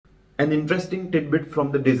An interesting tidbit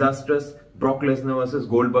from the disastrous Brock Lesnar vs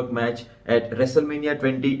Goldberg match at WrestleMania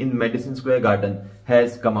 20 in Madison Square Garden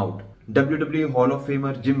has come out. WWE Hall of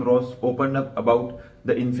Famer Jim Ross opened up about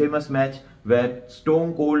the infamous match where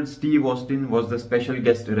Stone Cold Steve Austin was the special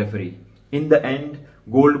guest referee. In the end,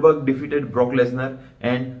 Goldberg defeated Brock Lesnar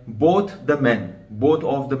and both of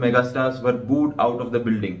the megastars were booed out of the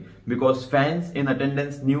building because fans in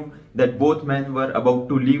attendance knew that both men were about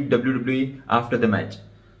to leave WWE after the match.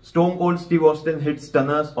 Stone Cold Steve Austin hit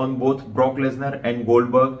stunners on both Brock Lesnar and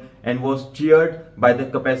Goldberg and was cheered by the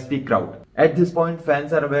capacity crowd. At this point,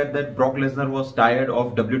 fans are aware that Brock Lesnar was tired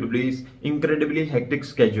of WWE's incredibly hectic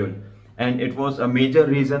schedule, and it was a major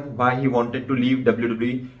reason why he wanted to leave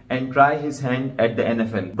WWE and try his hand at the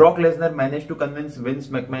NFL. Brock Lesnar managed to convince Vince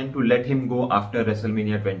McMahon to let him go after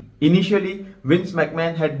WrestleMania 20. Initially, Vince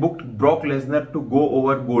McMahon had booked Brock Lesnar to go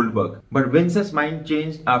over Goldberg, but Vince's mind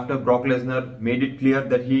changed after Brock Lesnar made it clear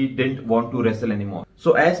that he didn't want to wrestle anymore.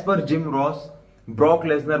 So as per Jim Ross, Brock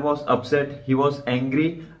Lesnar was upset. He was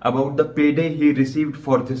angry about the payday he received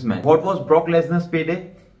for this match. What was Brock Lesnar's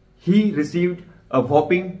payday? He received a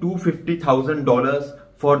whopping $250,000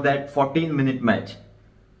 for that 14-minute match.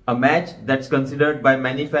 A match that's considered by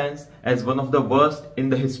many fans as one of the worst in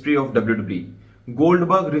the history of WWE.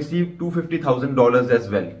 Goldberg received $250,000 as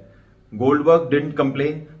well. Goldberg didn't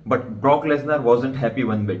complain, but Brock Lesnar wasn't happy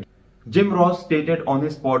one bit. Jim Ross stated on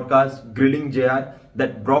his podcast Grilling JR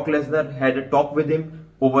that Brock Lesnar had a talk with him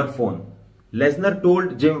over phone. Lesnar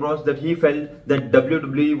told Jim Ross that he felt that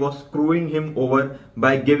WWE was screwing him over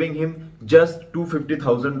by giving him just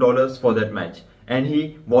 $250,000 for that match, and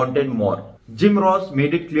he wanted more. Jim Ross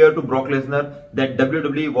made it clear to Brock Lesnar that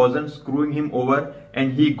WWE wasn't screwing him over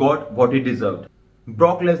and he got what he deserved.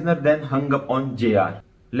 Brock Lesnar then hung up on JR.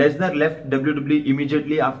 Lesnar left WWE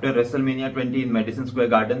immediately after WrestleMania 20 in Madison Square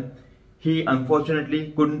Garden. He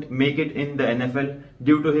unfortunately couldn't make it in the NFL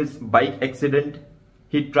due to his bike accident.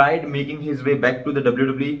 He tried making his way back to the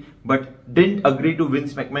WWE but didn't agree to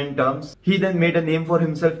Vince McMahon terms. He then made a name for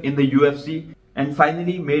himself in the UFC and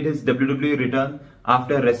finally made his WWE return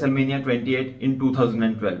after WrestleMania 28 in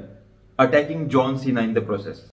 2012, attacking John Cena in the process.